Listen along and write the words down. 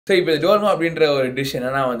So இப்போ டோல்மா அப்படின்ற ஒரு டிஷ்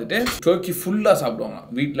என்னன்னா வந்துட்டு டர்க்கி ஃபுல்லா சாப்பிடுவாங்க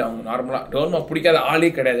வீட்டில். அவங்க நார்மலா டோல்மா பிடிக்காத ஆளே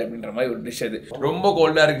கிடையாது அப்படின்ற மாதிரி ஒரு டிஷ். அது ரொம்ப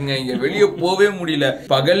கோல்டா இருக்குங்க. இங்க வெளியே போவே முடியல,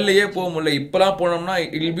 பகல்லையே போக முடியல. இப்பெல்லாம் போனோம்னா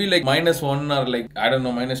it will be like -1 or like I don't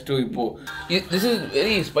know -2. இப்போ this is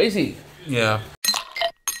very spicy. Yeah.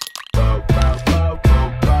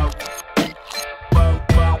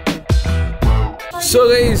 So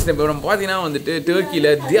guys, இப்போ நம்ம பார்த்தீங்கன்னா வந்துட்டு டர்க்கியில்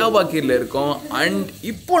தியாபாக்கீரில் இருக்கோம். அண்ட்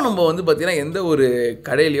இப்போ நம்ம வந்து பார்த்தீங்கன்னா எந்த ஒரு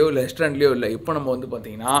கடையிலையோ இல்லை ரெஸ்டாரண்ட்லையோ இல்லை. இப்போ நம்ம வந்து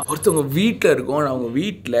பார்த்தீங்கன்னா ஒருத்தவங்க வீட்டில் இருக்கோம். அவங்க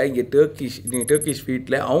வீட்டில் இங்கே டர்க்கிஷ்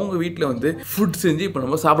வீட்டில் அவங்க வீட்டில் வந்து ஃபுட் செஞ்சு இப்போ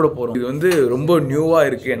நம்ம சாப்பிட போகிறோம். இது வந்து ரொம்ப நியூவாக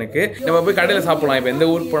இருக்குது எனக்கு. நம்ம போய் கடையில் சாப்பிடலாம், இப்போ எந்த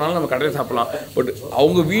ஊருக்கு போனாலும் நம்ம கடையில் சாப்பிடலாம். பட்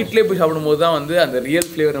அவங்க வீட்டிலே போய் சாப்பிடும்போது தான் வந்து அந்த ரியல்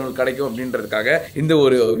ஃப்ளேவர் நம்மளுக்கு கிடைக்கும் அப்படின்றதுக்காக இந்த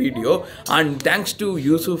ஒரு video. And thanks to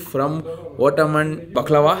Yusuf from Ottoman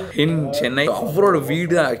பக்லவா இன் சென்னை. அவரோட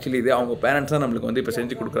வீடு ஆக்சுவலி இது. அவங்க பேரண்ட்ஸ் தான் நம்மளுக்கு வந்து இப்போ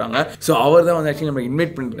செஞ்சு கொடுக்குறாங்க. ஸோ அவர் தான் வந்து ஆக்சுவலி நம்ம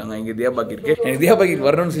இன்வைட் பண்ணியிருக்காங்க இங்கே தியாபாக்கீருக்கு. எனக்கு தியாபாக்கீருக்கு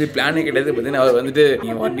வரணும்னு சொல்லி பிளானே கிடையாது. பார்த்தீங்கன்னா அவர் வந்துட்டு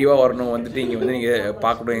நீங்கள் வண்டியாக வரணும், வந்துட்டு இங்கே வந்து நீங்கள்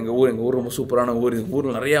பார்க்கணும் எங்கள் ஊர் ரொம்ப சூப்பரான ஊர். இந்த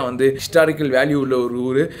ஊரில் நிறையா வந்து ஹிஸ்டாரிக்கல் வேல்யூ உள்ள ஒரு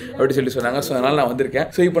ஊர் அப்படின்னு சொல்லி சொன்னாங்க. ஸோ அதனால் நான் வந்திருக்கேன்.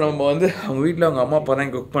 ஸோ இப்போ நம்ம வந்து அவங்க வீட்டில் அவங்க அம்மா அப்பா தான்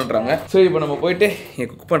இங்கே குக் பண்ணுறாங்க. ஸோ இப்போ நம்ம போயிட்டு இங்கே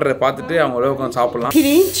குக் பண்ணுறதை பார்த்துட்டு அவங்க உட்காந்து சாப்பிட்லாம்.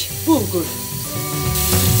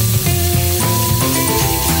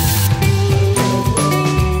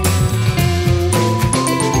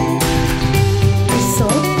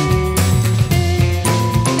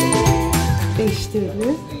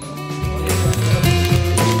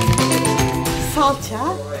 Salça,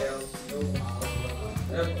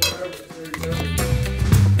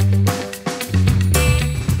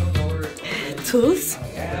 tuz,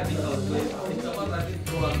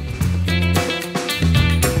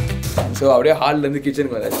 ஸோ அப்படியே ஹால்லேருந்து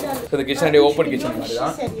கிச்சனுக்கு வந்தாச்சு. ஸோ அந்த கிச்சன் அப்படியே ஓப்பன் கிச்சன் மாதிரி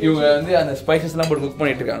தான். இவங்க வந்து அந்த ஸ்பைசஸ்லாம் போட்டு குக்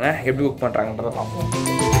பண்ணிட்டு இருக்காங்க. எப்படி குக் பண்ணுறாங்கன்றதை பார்ப்போம்.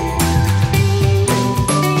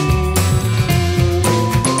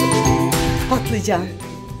 patlıcan,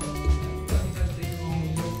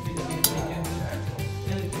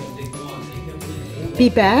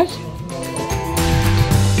 biber,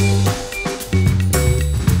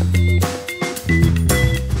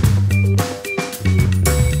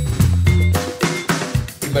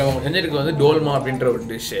 இப்போ அவங்க செஞ்சிருக்கு வந்து டோல்மா அப்படின்ற ஒரு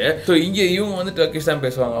டிஷ்ஷு. ஸோ இங்கே இவங்க வந்து டர்க்கிஷ் தான்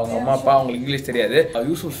பேசுவாங்க. அவங்க அம்மா அப்பா அவங்களுக்கு இங்கிலீஷ் தெரியாது.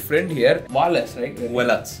 Yusuf friend here Wallace right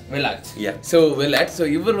Velats. So வெலாட். So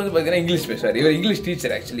இவர் வந்து பார்த்தீங்கன்னா இங்கிலீஷ் பேசுவார். இவர் இங்கிலீஷ்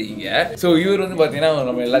டீச்சர் ஆக்சுவலி இங்கே. ஸோ இவர் வந்து பார்த்தீங்கன்னா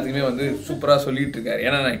நம்ம எல்லாத்துக்குமே வந்து சூப்பராக சொல்லிட்டு இருக்காரு.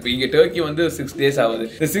 ஏன்னா நான் இப்போ இங்கே டர்க்கி வந்து 6 days ஆகுது.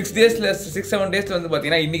 இந்த 6-7 days வந்து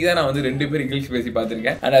பார்த்தீங்கன்னா இன்னைக்கு தான் நான் வந்து 2 பேர் இங்கிலீஷ் பேசி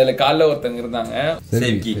பார்த்துருக்கேன். அண்ட் அதில் காலைல ஒருத்தவங்க இருந்தாங்க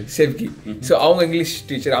செவ்கி. ஸோ அவங்க இங்கிலீஷ்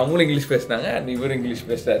டீச்சர், அவங்களும் இங்கிலீஷ் பேசினாங்க. அண்ட் இவரும் இங்கிலீஷ்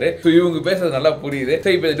பேசுறாரு. ஸோ இவங்க பேசுறது நல்லா புரியுது. ஸோ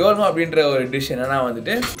இப்போ டோல்மா அப்படின்ற ஒரு டிஷ் என்னன்னா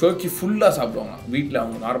வந்துட்டு டர்க்கி ஃபுல்லா சாப்பிடுவாங்க வீட்டில்.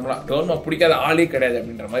 அவங்க நார்மலா டோல்மா பிடிக்காத ஆளே கிடையாது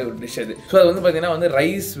அப்படின்ற மாதிரி ஒரு டிஷ் அது. ஸோ அது வந்து பார்த்தீங்கன்னா வந்து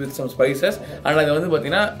rice with some spices. And அது வந்து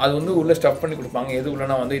பார்த்தீங்கன்னா அது வந்து உள்ள ஸ்டஃப் பண்ணி கொடுப்பாங்க. எது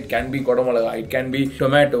உள்ளனா வந்து இட் கேன் பி குடமிளகா, it can be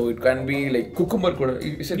tomato, it can be like cucumber கூட.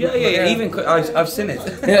 Even I've seen it.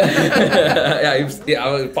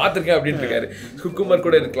 அவர் பார்த்துருக்கேன் அப்படின்னு இருக்காரு. குக்கும்பர்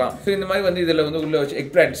கூட இருக்கலாம். ஸோ இந்த மாதிரி வந்து இதில் வந்து உள்ள வச்சு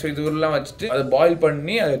எக் பிளான்ட், ஸோ இது உள்ளலாம் வச்சுட்டு அதை பாயில்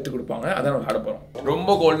பண்ணி அதை எடுத்து கொடுப்பாங்க. அதான் நம்ம சாப்பிட போகிறோம். ரொம்ப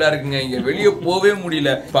கோல்டா இருக்குங்க. இங்கே வெளியே போவே முடியல,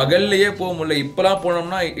 பகல்லையே போக முடியல. இப்பெல்லாம்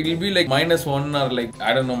போனோம்னா it will be like -1 or like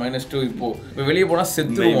I don't know -2. இப்போ வெளியே போனா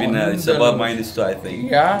செத்துருவோம். It's about -2 I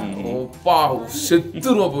think. ஓப்பா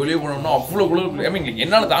செத்துருவோம். இப்போ வெளியே போனோம்னா அவ்வளோ குளிர். ஐ மீன்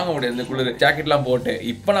என்னால தாங்க முடியாது இந்த குளிர். ஜாக்கெட்லாம் போட்டு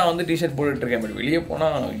இப்போ நான் வந்து டிஷர்ட் போட்டுட்டு இருக்கேன். பட் வெளியே போனா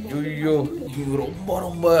ஐயோ இவங்க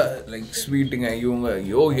ரொம்ப லைக் ஸ்வீட்டுங்க இவங்க.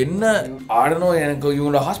 ஐயோ என்ன ஆடணும். எனக்கு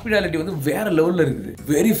இவங்களோட ஹாஸ்பிட்டாலிட்டி வந்து வேற லெவலில் இருக்குது.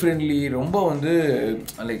 வெரி ஃப்ரெண்ட்லி, ரொம்ப வந்து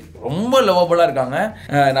லைக் ரொம்ப லவபுளாக இருக்காங்க.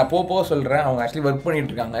 நான் போக சொல்கிறேன். அவங்க ஆக்சுவலி ஒர்க்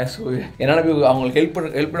பண்ணிட்டு இருக்காங்க. ஸோ என்னால் போய் அவங்களுக்கு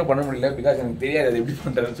ஹெல்ப் பண்ண முடியல. பிகாஸ் எனக்கு தெரியாது அது எப்படி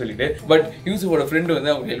பண்ணுறதுன்னு சொல்லிட்டு. பட் யூசுஃபோட ஃப்ரெண்டு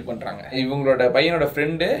வந்து அவங்க ஹெல்ப் பண்ணுறாங்க. இவங்களோட பையனோட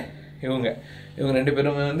ஃப்ரெண்டு இவங்க 2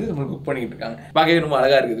 பேருமே வந்து நம்மளுக்கு குக் பண்ணிட்டு இருக்காங்க. பார்க்கவே ரொம்ப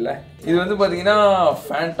அழகா இருக்குதுல்ல. இது வந்து பாத்தீங்கன்னா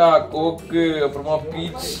ஃபேண்டா, கோக்கு, அப்புறமா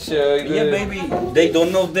beach. Yeah, maybe they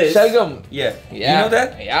don't know this. Shalgam. Yeah. You know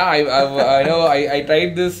that? Yeah, I know. I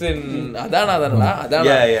tried this in Adana.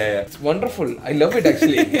 Yeah. It's wonderful. I love it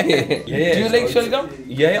actually. Yeah. Do you like shalgam?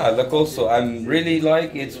 Yeah, I like also. I'm really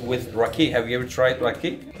like it's with raki. Have you ever tried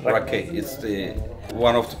raki? Raki. It's the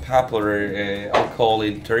one of the popular alcohol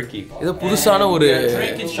in Turkey. இது புதுசான ஒரு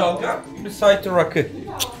drink in shalgam beside the raki.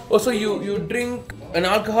 Also you drink an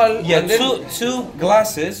alcohol. Yeah, and then two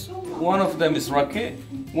glasses. One of them is raki.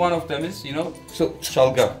 One of them is, so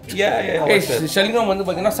shalgam. Yeah. Shalgam வந்து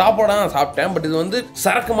பாத்தீங்கன்னா சாப்பாடா நான் சாப்பிட்டேன். But இது வந்து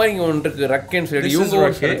சரக்கு மாதிரி இங்க ஒன்று இருக்கு. ரக்கேன்னு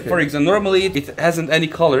சொல்லிட்டு. For example, normally it hasn't any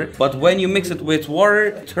color, but when you mix it with water,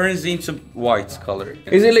 it turns into white color.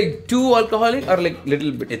 Is it like too alcoholic or like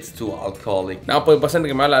little bit? It's too alcoholic.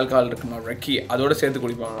 40% மேல alcohol இருக்குமா ரக்கி. அதோட சேர்த்து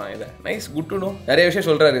குடிப்பாங்க இத. Nice, good to know. நிறைய விஷயம்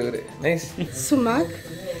சொல்றாரு இவரு. Nice. sumak,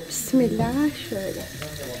 bismillah şöyle.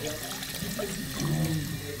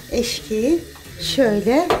 eşki.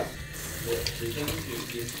 Şöyle.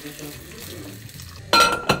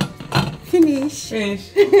 Finish.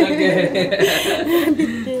 Okay.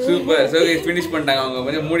 Super. So finish பண்ணிட்டாங்க, அவங்க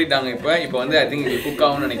கொஞ்சம் மூடிட்டாங்க. இப்போ வந்து ஐ திங்க் இது குக்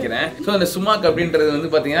ஆகும்னு நினைக்கிறேன். ஸோ அந்த சுமாக் அப்படின்றது வந்து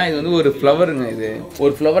பார்த்தீங்கன்னா இது வந்து ஒரு ஃப்ளவருங்க, இது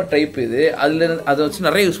ஒரு ஃப்ளவர் டைப். இது அதில் அதை வச்சு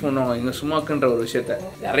நிறைய யூஸ் பண்ணுவாங்க இங்கே சுமாக்குன்ற ஒரு விஷயத்த.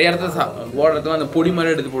 நிறைய இடத்துல போடுறதும் அந்த பொடி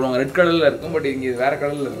மாதிரி எடுத்து போடுவாங்க, ரெட் கலரில் இருக்கும். பட் இங்கே வேறு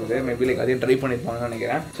கலரில் இருக்குது. மேபி லைக் அதையும் ட்ரை பண்ணியிருப்பாங்கன்னு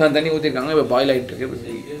நினைக்கிறேன். ஸோ அந்த தண்ணி ஊற்றிருக்காங்க, இப்போ பாயில் ஆகிட்டு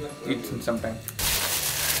இருக்கு. It's in some time.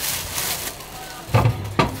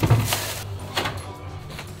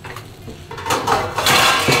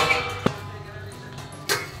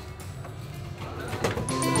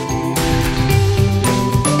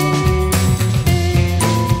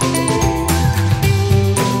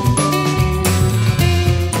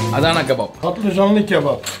 Adana kebap. Patlıcanlı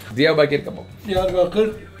kebap. Diyarbakır kebap. Diyarbakır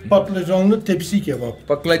patlıcanlı tepsi kebap.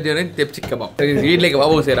 பக்லாஜானின் தெப்சி kebab. வீட்டில்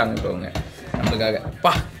கபாபும் செய்கிறாங்க இப்போ அவங்க நம்மளுக்காக.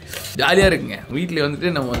 பா ஜாலியாக இருக்குங்க. வீட்டில்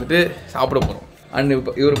வந்துட்டு நம்ம வந்துட்டு சாப்பிட போகிறோம். அண்ட்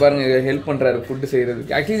இப்போ இவர் பாருங்கள் ஹெல்ப் பண்ணுறாரு ஃபுட்டு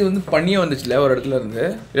செய்கிறதுக்கு. ஆக்சுவலி இது வந்து பண்ணியே வந்துச்சுல ஒரு இடத்துல இருந்து.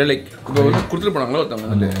 இல்லை லைக் இப்போ வந்து கொடுத்துட்டு போனாங்களோ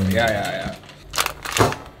ஒருத்தவங்க வந்துட்டு. யா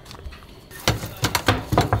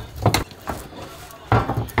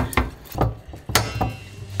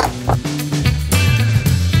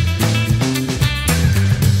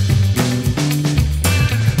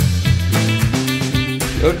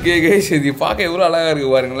ஓகே கைஸ், இது பார்க்க எவ்வளோ அழகாக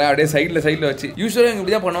இருக்குது பாருங்களேன். அப்படியே சைடில் வச்சு யூஸ்வலாக எங்கள்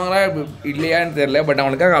இப்படி தான் பண்ணுவாங்களா இல்லையான்னு தெரியல. பட்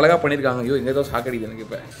அவனுக்காக அழகாக பண்ணியிருக்காங்க. ஐயோ எங்கே ஏதோ சாக்கடிக்குது எனக்கு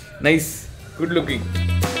இப்போ. Nice, good looking.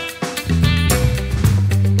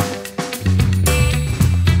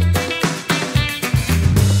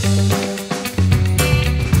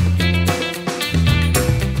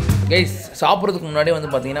 கைஸ் சாப்பிட்றதுக்கு முன்னாடியே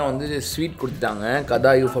வந்து பார்த்தீங்கன்னா வந்து ஸ்வீட் கொடுத்துட்டாங்க,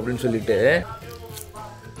 கதாயூஃப் அப்படின்னு சொல்லிட்டு.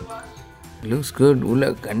 Looks good. உள்ள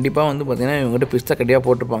கண்டிப்பாக வந்து பார்த்தீங்கன்னா இவங்ககிட்ட பிஸ்தா கட்டியாக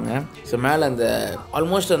போட்டிருப்பாங்க. ஸோ மேலே அந்த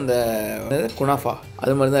ஆல்மோஸ்ட் அந்த குனாஃபா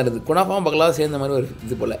அது மாதிரி தான் இருக்குது. குனாஃபாவும் பக்கலாக சேர்ந்த மாதிரி ஒரு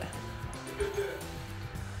இது போல்.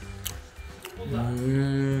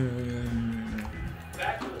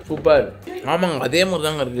 சூப்பர். ஆமாங்க, அதே மாதிரி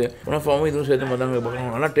தாங்க இருக்குது. குனாஃபாவும் இதுவும் சேர்த்த மாதிரி தாங்க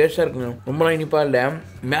பார்க்கலாம். நல்லா டேஸ்ட்டாக இருக்குங்க. ரொம்பலாம் இனிப்பாக இல்லை.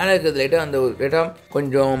 மேலே இருக்கிறது லைட்டாக அந்த ஒரு லைட்டாக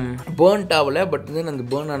கொஞ்சம் பேர்ன்ட் ஆகலை. பட் வந்து அந்த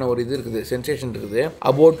பேர்ன் ஆன ஒரு இது இருக்குது, சென்சேஷன் இருக்குது.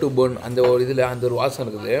 அபவுட் டு பேர்ன் அந்த ஒரு இதில் அந்த ஒரு வாசம்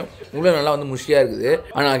இருக்குது. உள்ளே நல்லா வந்து முஷியாக இருக்குது.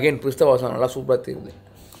 ஆனால் அகைன் பிஸ்தா வாசம் நல்லா சூப்பராக தெரியுது.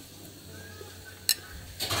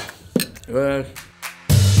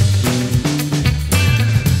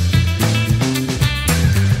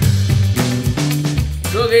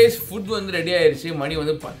 ஸோ கைஸ் ஃபுட் வந்து ரெடி ஆயிடுச்சு. மணி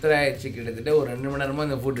வந்து 10:30 ஆயிடுச்சு. கிட்டத்தட்ட ஒரு 2 மணி நேரமாக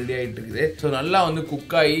இந்த ஃபுட் ரெடி ஆகிட்டு இருக்குது. ஸோ நல்லா வந்து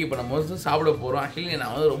குக் ஆகி இப்போ நம்ம வந்து சாப்பிட போகிறோம். ஆக்சுவலி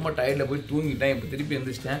நான் வந்து ரொம்ப டயர்டில் போய் தூங்கிட்டேன். இப்போ திருப்பி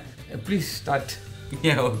எழுந்திரிச்சிட்டேன். Please start.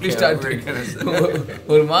 Please start.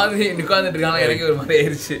 ஒரு மாதிரி உட்காந்துட்டு இருக்காங்க, எனக்கு ஒரு மாதிரி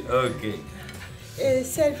ஆயிடுச்சு. Okay,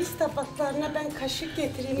 Servis tabaklarına ben kaşık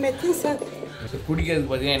getireyim. Metin sen. குடிக்கிறதுக்கு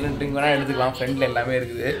பார்த்தீங்கன்னா என்ன ட்ரிங்க் வேணால் எடுத்துக்கலாம். ஃப்ரெண்டில் எல்லாமே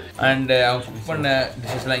இருக்குது. அண்ட் அவங்க குக் பண்ண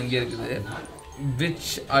டிஷ்ஷஸ்லாம் இங்கே இருக்குது. Which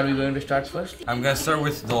are we going to start first? I'm going to start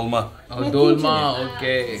with dolma. Oh, dolma,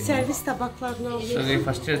 okay. Servis tabaklarını alayım. Okay,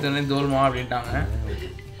 first எடுத்தோடனே dolma அப்படின்ட்டாங்க.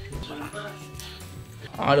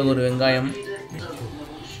 ஆளு ஒரு வெங்காயம்.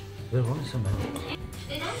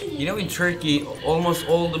 You know, in Turkey, almost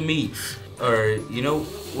all the meats are, you know,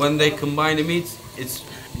 when they combine the meats, it's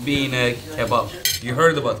being a kebab. You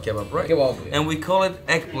heard about kebab, right? Kebab, yeah. And we call it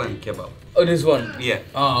eggplant kebab. Oh, this one?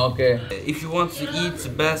 Yeah. Ah, okay. If you want to eat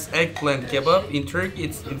the best eggplant kebab in Turkey,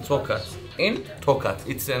 it's in Tokat. In? Tokat.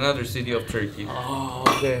 It's another city of Turkey. Ah,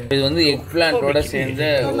 okay. இது வந்து எக்பிளான்ட்டோட சேர்ந்த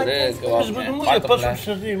ஒரு kebab.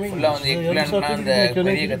 ஃபுல்லாக வந்து எக்பிளான்ட்னா அந்த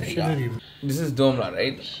பெரிய கத்திரிக்காய். This is dolma,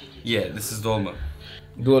 right? Yeah, this is dolma.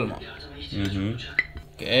 Dolma.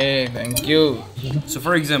 Okay, thank you. So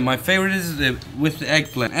for example, my favorite is with the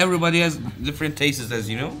eggplant. Everybody has different tastes, as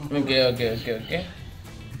you know. Okay.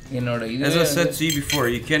 என்னோட இது As I said to you before,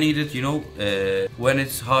 you can eat it, you know, when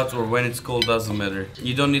it's hot or when it's cold, doesn't matter.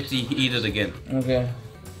 You don't need to eat it again. Okay.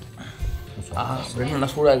 bread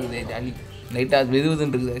நல்லா சூடா இருக்குது. Jolly. லைட்டா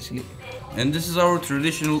வெதுவெதுன்னு இருக்குது actually. And this is our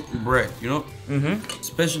traditional bread, you know.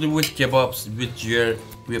 Especially with kebabs, which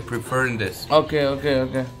we are preferring this. Okay.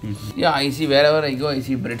 Yeah, I see wherever I go, I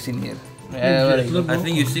see breads in here. Wherever I go. I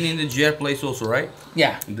think you've seen in the GR place also, right?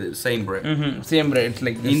 Yeah. The same bread. Same bread, it's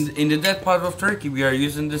like this. In that part of Turkey, we are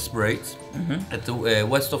using this bread. At the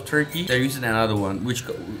west of Turkey, they're using another one, which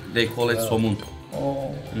they call it somun.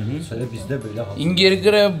 இங்க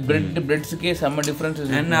இருக்கிற breadsக்கே செம்ம difference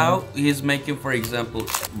இருக்கு. And now he's making, for example,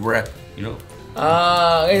 wrap, you know.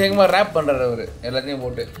 எங்கமா rape பண்றாரு அவரு எல்லாத்தையும்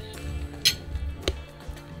போட்டு.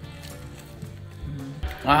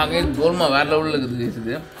 கோல்மா வேற லெவலில் இருக்குது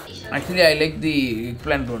இது. Actually I like the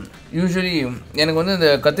எக்பிளான்ட் one. Usually எனக்கு வந்து இந்த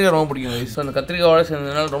கத்திரிக்காய் ரொம்ப பிடிக்கும். ஸோ அந்த கத்திரிக்காயோட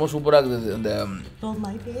சேர்ந்ததுனால ரொம்ப சூப்பராக இருக்குது அந்த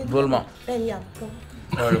Dolmayı beğendin. கோல்மா. Ben yaptım.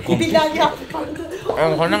 Bilal yapmadı.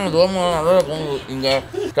 அவங்க சொன்னாங்க தோல்மா நல்லா இருக்கும் இங்கே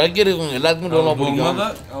கலக்கி இருக்கும் எல்லாத்துக்கும் தோல்மா பிடிக்கும். Dolma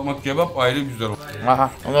da ama kebap ayrı güzel. ஆஹா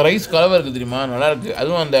அந்த ரைஸ் கலவை இருக்குது தெரியுமா நல்லா இருக்குது.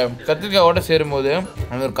 அதுவும் அந்த கத்திரிக்காயோட சேரும்போது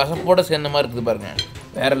அந்த ஒரு கசப்போட சேர்ந்த மாதிரி இருக்குது பாருங்க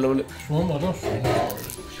வேற level. Soğumadan soğuma.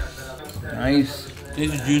 Nice.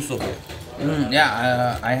 Taste the juice of it. Yeah,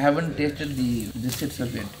 I haven't tasted this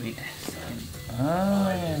itself yet. Wait.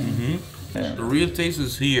 The real taste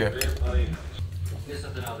is here.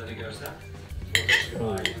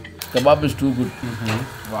 Kebab is too good.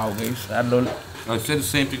 Wow, guys, that lol. I said the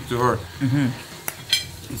same thing to her.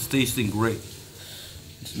 It's tasting great.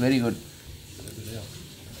 It's very good.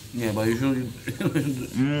 Yeah, but you should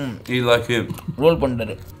eat like him. Roll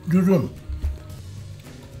பண்றாரு. Dürüm.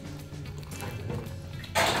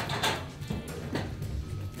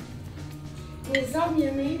 Nizam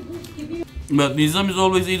yemeği buz gibi. But Nizam is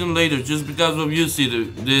always eating later just because of you see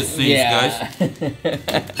these things, guys.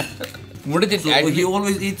 முடிஞ்சிச்சு. So he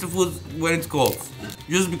always eats the food when it's cold.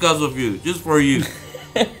 Just because of you. Just for you.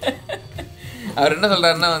 அவர் என்ன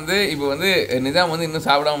சொல்கிறாருன்னா வந்து இப்போ வந்து நிஜாம் வந்து இன்னும்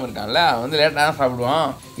சாப்பிடாமல் இருக்கான்ல வந்து லேட்டாக தான் சாப்பிடுவான்.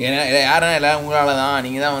 ஏன்னா யாரும் இல்லை உங்களால் தான்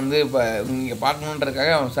நீங்கள் தான் வந்து இப்போ நீங்கள்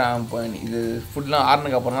பார்க்கணுன்றதுக்காக அவன் இது ஃபுட்லாம்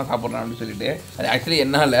ஆறுனதுக்கு அப்புறம் தான் சாப்பிட்றான் அப்படின்னு சொல்லிட்டு அது ஆக்சுவலி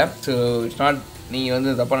என்னால். ஸோ இட்ஸ் நாட் நீங்கள்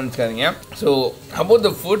வந்து தப்பாக நினச்சிக்காதீங்க. ஸோ அபவுட்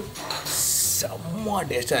த ஃபுட் செம்ம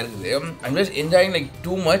டேஸ்ட்டாக இருக்குது. I'm just enjoying like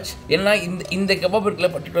too much. ஏன்னா இந்த கபாப் இருக்குல்ல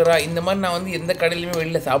பர்டிகுலராக இந்த மாதிரி நான் வந்து எந்த கடையிலையுமே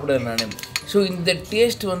வெளியில் சாப்பிடுவேன் நான். ஸோ இந்த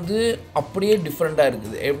டேஸ்ட் வந்து அப்படியே டிஃப்ரெண்ட்டாக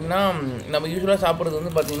இருக்குது. எப்படின்னா நம்ம யூஸ்வலாக சாப்பிட்றது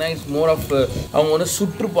வந்து பார்த்திங்கன்னா இட்ஸ் மோர் ஆஃப் அவங்க வந்து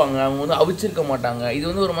சுட்டிருப்பாங்க, அவங்க வந்து அவிச்சிருக்க மாட்டாங்க. இது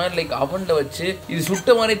வந்து ஒரு மாதிரி லைக் அவனில் வச்சு இது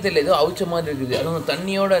சுட்ட மாதிரி தெரியல, ஏதோ அவிச்ச மாதிரி இருக்குது. அதுவும்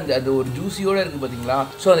தண்ணியோட அது ஒரு ஜூஸியோடு இருக்குது பார்த்தீங்களா.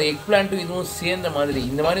 ஸோ அந்த எக் பிளான்ட்டும் இதுவும் சேர்ந்த மாதிரி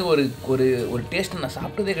இந்த மாதிரி ஒரு டேஸ்ட் நான்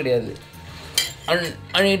சாப்பிட்டதே கிடையாது.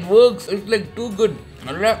 And it works. It's like two good.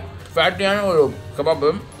 நல்ல ஃபேட்டியான ஒரு கபாப்பு.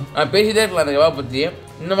 நான் பேசிகிட்டே இருக்கலாம் அந்த கபாப் பற்றி.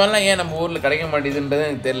 இந்த மாதிரிலாம் ஏன் நம்ம ஊரில் கிடைக்க மாட்டேங்குதுன்றது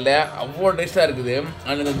எனக்கு தெரியல. அவ்வளோ டேஸ்ட்டாக இருக்குது.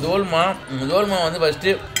 அண்ட் இந்த தோல்மா வந்து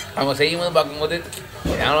ஃபஸ்ட்டு அவங்க செய்யும்போது பார்க்கும்போது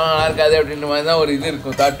எவ்வளோ நல்லா இருக்காது அப்படின்ற மாதிரி தான் ஒரு இது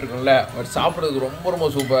இருக்கும், தாட் இருக்கும்ல. பட் சாப்பிட்றதுக்கு ரொம்ப ரொம்ப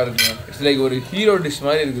சூப்பராக இருக்கும். இட்ஸ் லைக் ஒரு ஹீரோ டிஷ்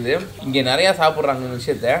மாதிரி இருக்குது. இங்கே நிறையா சாப்பிட்றாங்க இந்த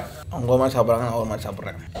விஷயத்த. அவங்க ஒரு மாதிரி சாப்பிட்றாங்க, நான் ஒரு மாதிரி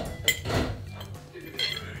சாப்பிட்றேன்.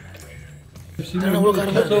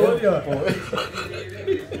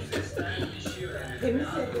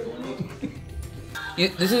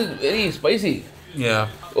 This is very spicy. Yeah.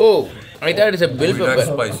 Oh, I thought it's a bell We like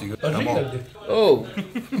pepper. spicy. Come on. Oh.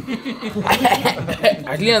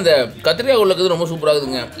 Actually அந்த கத்திரிக்காய் உள்ளது ரொம்ப சூப்பராக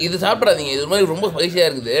இருக்குதுங்க. இது சாப்பிடாதீங்க, இது மாதிரி ரொம்ப ஸ்பைசியாக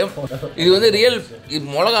இருக்குது. இது வந்து ரியல் இது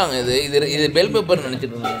மிளகாங்க. இது பெல் பெப்பர்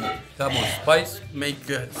நினச்சிட்டு இருந்தாங்க. Come on, spice make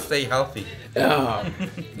stay healthy.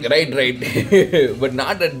 Right. But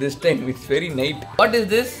not at this time. It's very night. What is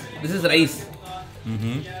this? This is rice.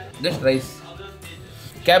 Just rice.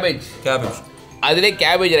 Cabbage. அதிலே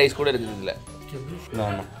கேபேஜ் ரைஸ் கூட இருக்குது இதில்.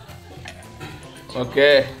 Okay,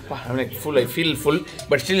 I feel full.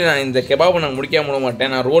 But still நான் இந்த கெபாபை நான் முடிக்க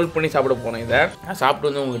மாட்டேன். நான் ரோல் பண்ணி சாப்பிட போனேன். இதை நான் சாப்பிட்டு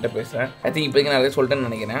வந்து உங்ககிட்ட பேசுகிறேன். ஐ திங்க் இப்போதைக்கு நான் அதை சொல்லிட்டேன்னு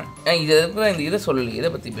நினைக்கிறேன். இது இருக்கிற இந்த இதை சொல்லலை,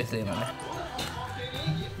 இதை பற்றி பேசுகிறேன் நான்.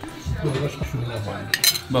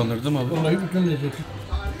 Bandırdım abi. Vallahi bütün lezzeti.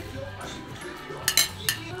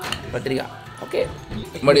 கத்திரிக்காய் ஓகே.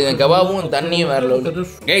 பட் இந்த கபாபும் தண்ணியும் வேறு லெவல்.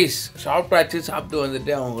 கைஸ் சாப்பிட்டு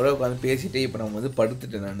வந்துட்டு அவங்க கூட உட்காந்து பேசிட்டே இப்போ நம்ம வந்து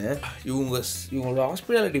படுத்துட்டேன் நான். இவங்களோட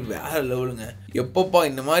ஹாஸ்பிட்டாலிட்டி வேறு லெவலுங்க. எப்பப்பா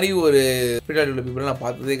இந்த மாதிரி ஒரு ஹாஸ்பிட்டாலிட்டி உள்ள பீப்புள் நான்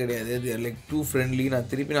பார்த்ததே கிடையாது. தேர் லைக் டூ ஃப்ரெண்ட்லி. நான்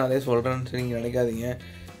திருப்பி அதே சொல்கிறேன்னு சொல்லி நீங்கள் நினைக்காதீங்க.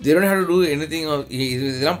 they don't have to do anything.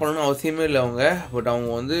 இதெல்லாம் பண்ணணும்னு அவசியமே இல்லை அவங்க. பட் அவங்க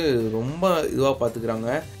வந்து ரொம்ப இதுவாக பார்த்துக்கிறாங்க.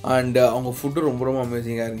 அண்ட் அவங்க ஃபுட்டு ரொம்ப ரொம்ப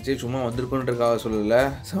அமேசிங்காக இருந்துச்சு. சும்மா வந்திருக்குன்றதுக்காக சொல்லலை,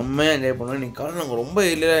 செம்மையாக என்ஜாய் பண்ணுவோம். இன்றைக்கி காலையில் நாங்கள் ரொம்ப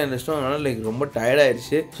எர்லியாக இருந்துச்சோம். அதனால் லைக் ரொம்ப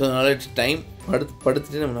டயர்டாகிடுச்சு. ஸோ அதனால் இட்ஸ் டைம்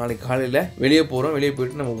படுத்துட்டு நம்ம நாளைக்கு காலையில் வெளியே போகிறோம். வெளியே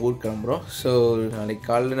போயிட்டு நம்ம ஊருக்கு கிளம்புறோம். ஸோ நாளைக்கு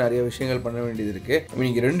காலையில் நிறைய விஷயங்கள் பண்ண வேண்டியது இருக்குது.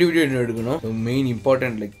 இன்றைக்கி 2 வீடியோ இன்னும் எடுக்கணும். மெயின்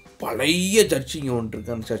இம்பார்ட்டன்ட் லைக் பழைய சர்ச்சு இங்கே ஒன்று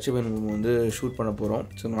இருக்குது. அந்த சர்ச்சை போய் நம்ம வந்து ஷூட் பண்ண போகிறோம்.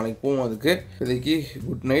 ஸோ நாளைக்கு போவோம். அதுக்கு இப்போதைக்கு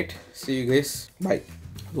good night. see you guys. bye.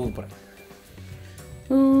 தூங்குறேன்.